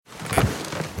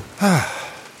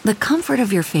The comfort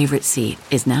of your favorite seat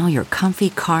is now your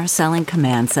comfy car selling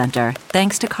command center,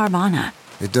 thanks to Carvana.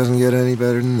 It doesn't get any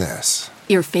better than this.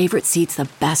 Your favorite seat's the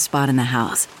best spot in the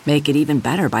house. Make it even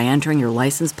better by entering your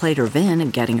license plate or VIN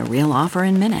and getting a real offer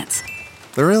in minutes.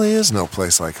 There really is no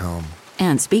place like home.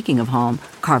 And speaking of home,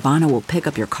 Carvana will pick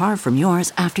up your car from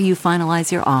yours after you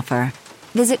finalize your offer.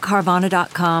 Visit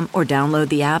Carvana.com or download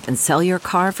the app and sell your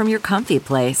car from your comfy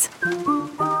place.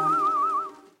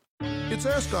 It's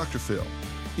Ask Dr. Phil.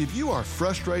 If you are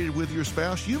frustrated with your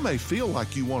spouse, you may feel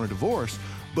like you want a divorce,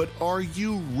 but are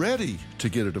you ready to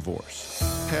get a divorce?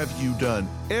 Have you done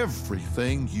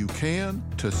everything you can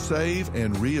to save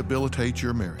and rehabilitate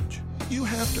your marriage? You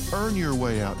have to earn your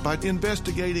way out by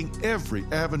investigating every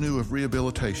avenue of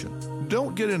rehabilitation.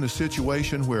 Don't get in a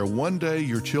situation where one day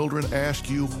your children ask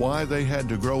you why they had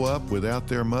to grow up without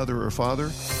their mother or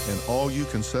father, and all you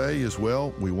can say is,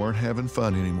 well, we weren't having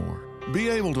fun anymore. Be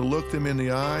able to look them in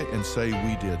the eye and say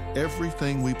we did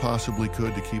everything we possibly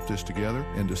could to keep this together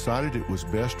and decided it was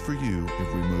best for you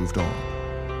if we moved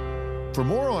on. For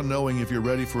more on knowing if you're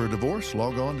ready for a divorce,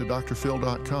 log on to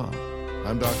drphil.com.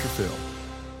 I'm Dr. Phil.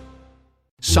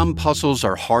 Some puzzles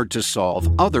are hard to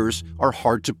solve, others are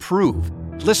hard to prove.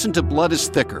 Listen to Blood is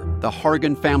Thicker, The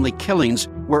Hargan Family Killings,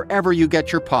 wherever you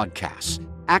get your podcasts.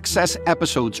 Access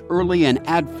episodes early and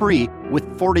ad-free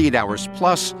with 48 Hours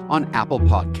Plus on Apple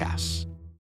Podcasts.